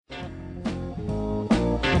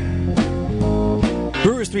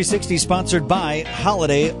Brewers 360 sponsored by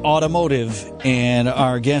Holiday Automotive. And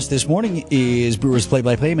our guest this morning is Brewers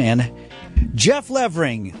play-by-play man, Jeff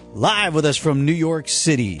Levering, live with us from New York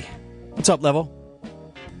City. What's up, Levo?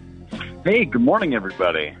 Hey, good morning,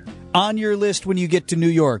 everybody. On your list when you get to New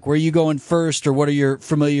York, where are you going first, or what are your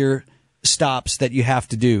familiar stops that you have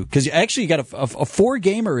to do? Because actually you got a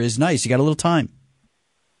four-gamer is nice. You got a little time.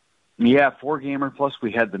 Yeah, four-gamer, plus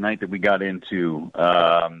we had the night that we got into.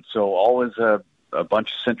 So always a bunch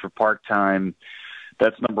of Central Park time.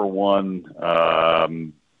 That's number one.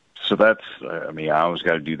 So that's, I always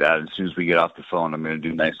got to do that. As soon as we get off the phone, I'm going to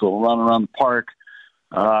do a nice little run around the park.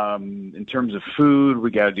 In terms of food,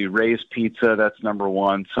 we got to do Ray's Pizza. That's number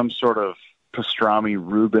one. Some sort of pastrami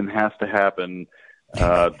Reuben has to happen.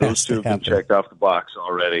 Those two have been checked off the box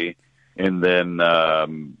already. And then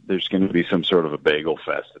there's going to be some sort of a bagel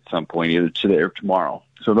fest at some point, either today or tomorrow.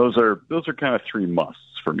 So those are kind of three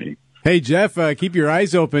musts for me. Hey, Jeff, keep your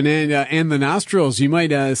eyes open and the nostrils. You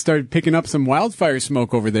might start picking up some wildfire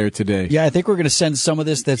smoke over there today. Yeah, I think we're going to send some of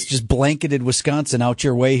this that's just blanketed Wisconsin out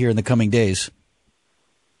your way here in the coming days.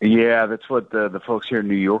 Yeah, that's what the folks here in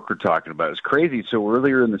New York are talking about. It's crazy. So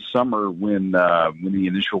earlier in the summer, when the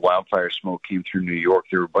initial wildfire smoke came through New York,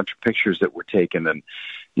 there were a bunch of pictures that were taken, and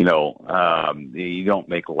you don't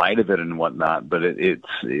make light of it and whatnot, but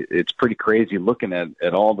it's pretty crazy looking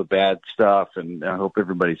at all the bad stuff. And I hope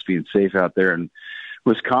everybody's being safe out there in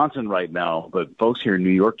Wisconsin right now. But folks here in New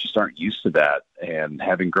York just aren't used to that. And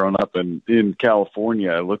having grown up in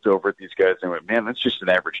California, I looked over at these guys and went, man, that's just an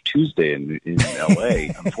average Tuesday in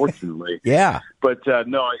LA, unfortunately. Yeah. But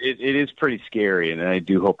no, it is pretty scary. And I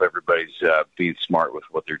do hope everybody's being smart with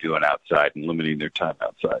what they're doing outside and limiting their time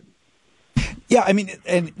outside. Yeah,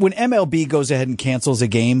 and when MLB goes ahead and cancels a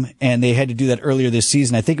game, and they had to do that earlier this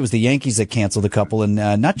season, I think it was the Yankees that canceled a couple, and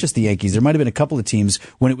not just the Yankees. There might have been a couple of teams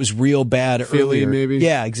when it was real bad Philly, earlier. maybe.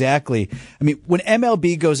 Yeah, exactly. When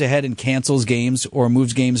MLB goes ahead and cancels games or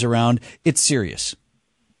moves games around, it's serious.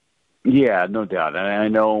 Yeah, no doubt. And I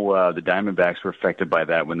know the Diamondbacks were affected by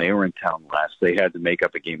that. When they were in town last, they had to make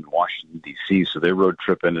up a game in Washington, D.C., so their road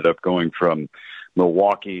trip ended up going from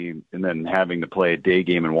Milwaukee and then having to play a day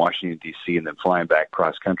game in Washington, D.C., and then flying back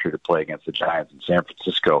cross-country to play against the Giants in San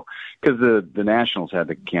Francisco because the Nationals had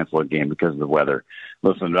to cancel a game because of the weather.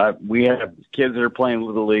 Listen, we have kids that are playing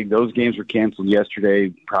Little League. Those games were canceled yesterday.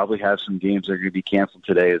 Probably have some games that are going to be canceled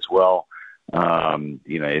today as well.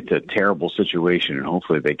 It's a terrible situation, and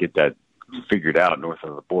hopefully they get that figured out north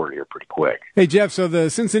of the border here pretty quick. Hey, Jeff, so the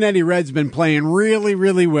Cincinnati Reds been playing really,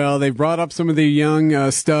 really well. They've brought up some of the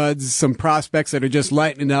young studs, some prospects that are just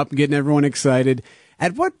lighting up and getting everyone excited.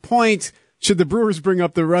 At what point should the Brewers bring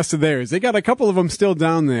up the rest of theirs? They got a couple of them still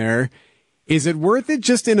down there. Is it worth it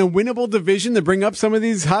just in a winnable division to bring up some of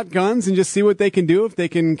these hot guns and just see what they can do if they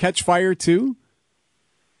can catch fire too?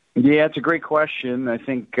 Yeah, it's a great question. I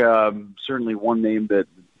think certainly one name that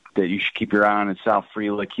you should keep your eye on is Sal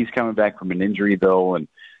Frelick. He's coming back from an injury, though, and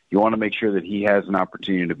you want to make sure that he has an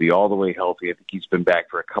opportunity to be all the way healthy. I think he's been back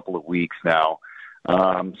for a couple of weeks now.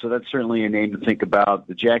 So that's certainly a name to think about.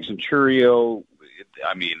 The Jackson Churio,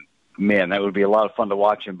 man, that would be a lot of fun to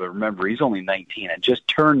watch him. But remember, he's only 19 and just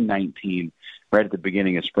turned 19 right at the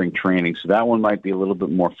beginning of spring training. So that one might be a little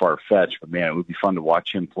bit more far-fetched. But, man, it would be fun to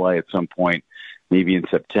watch him play at some point, maybe in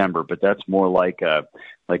September. But that's more like a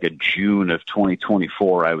June of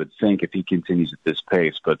 2024, I would think, if he continues at this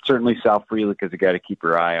pace. But certainly Sal Frelick is a guy to keep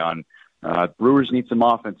your eye on. Brewers need some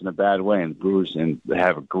offense in a bad way, and Brewers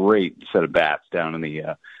have a great set of bats down in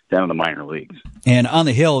the minor leagues. And on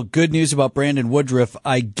the Hill, good news about Brandon Woodruff,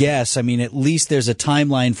 I guess. At least there's a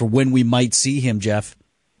timeline for when we might see him, Jeff.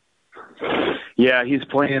 Yeah, he's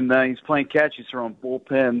playing catch. He's throwing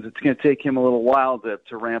bullpens. It's going to take him a little while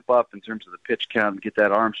to ramp up in terms of the pitch count and get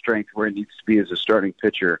that arm strength where he needs to be as a starting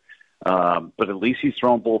pitcher. But at least he's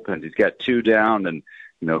throwing bullpens. He's got two down and,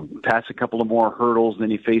 pass a couple of more hurdles. Then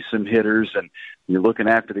you face some hitters, and you're looking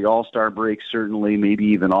after the All-Star break, certainly, maybe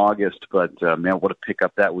even August. But, man, what a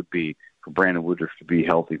pickup that would be for Brandon Woodruff to be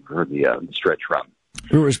healthy for the stretch run.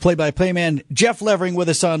 Brewers play-by-play man Jeff Levering with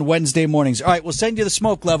us on Wednesday mornings. All right, we'll send you the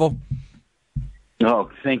smoke, Level.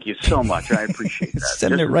 Oh, thank you so much. I appreciate that.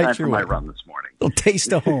 Sending it right through my run this morning. A little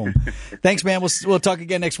taste of home. Thanks, man. We'll talk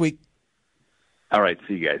again next week. All right.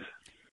 See you guys.